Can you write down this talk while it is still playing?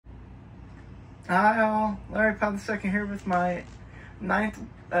Hi all, Larry Powell II here with my 9th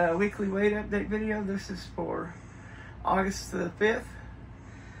weekly weight update video. This is for August the 5th.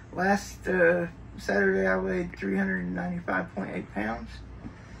 Last Saturday I weighed 395.8 pounds.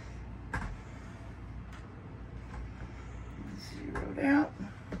 Zeroed out.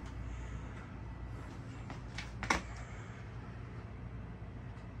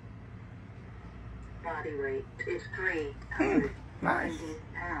 Body weight is 390 Nice.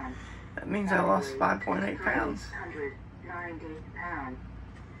 pounds. That means I lost 5.8 pounds. 390 pounds.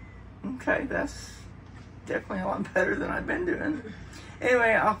 Okay, that's definitely a lot better than I've been doing.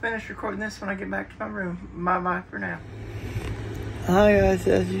 Anyway, I'll finish recording this when I get back to my room. Bye-bye for now. Hi guys,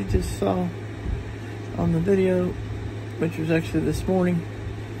 as you just saw on the video, which was actually this morning,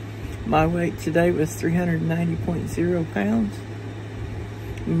 my weight today was 390.0 pounds.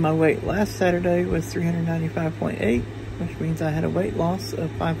 My weight last Saturday was 395.8, which means I had a weight loss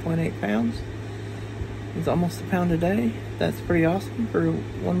of 5.8 pounds. It's almost a pound a day. That's pretty awesome for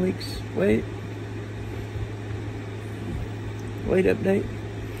 1 week's weight update.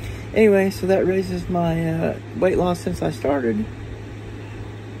 Anyway, so that raises my weight loss since I started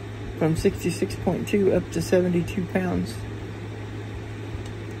from 66.2 up to 72 pounds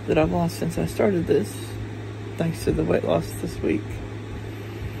that I've lost since I started this, thanks to the weight loss this week.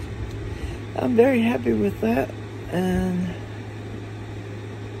 I'm very happy with that, and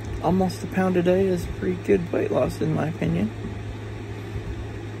almost a pound a day is a pretty good weight loss in my opinion.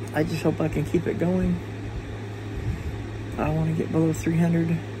 I just hope I can keep it going. I want to get below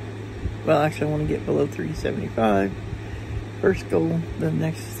 300. Well, actually I want to get below 375. First goal, then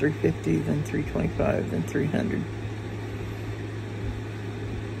next 350, then 325, then 300.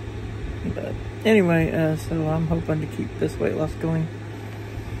 But anyway, so I'm hoping to keep this weight loss going.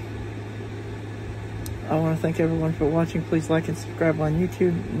 I want to thank everyone for watching. Please like and subscribe on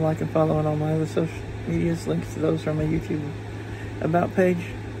YouTube. Like and follow on all my other social medias. Links to those are on my YouTube About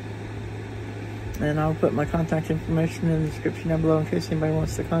page. And I'll put my contact information in the description down below in case anybody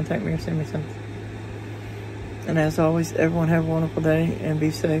wants to contact me or send me something. And as always, everyone have a wonderful day and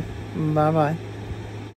be safe. Bye-bye.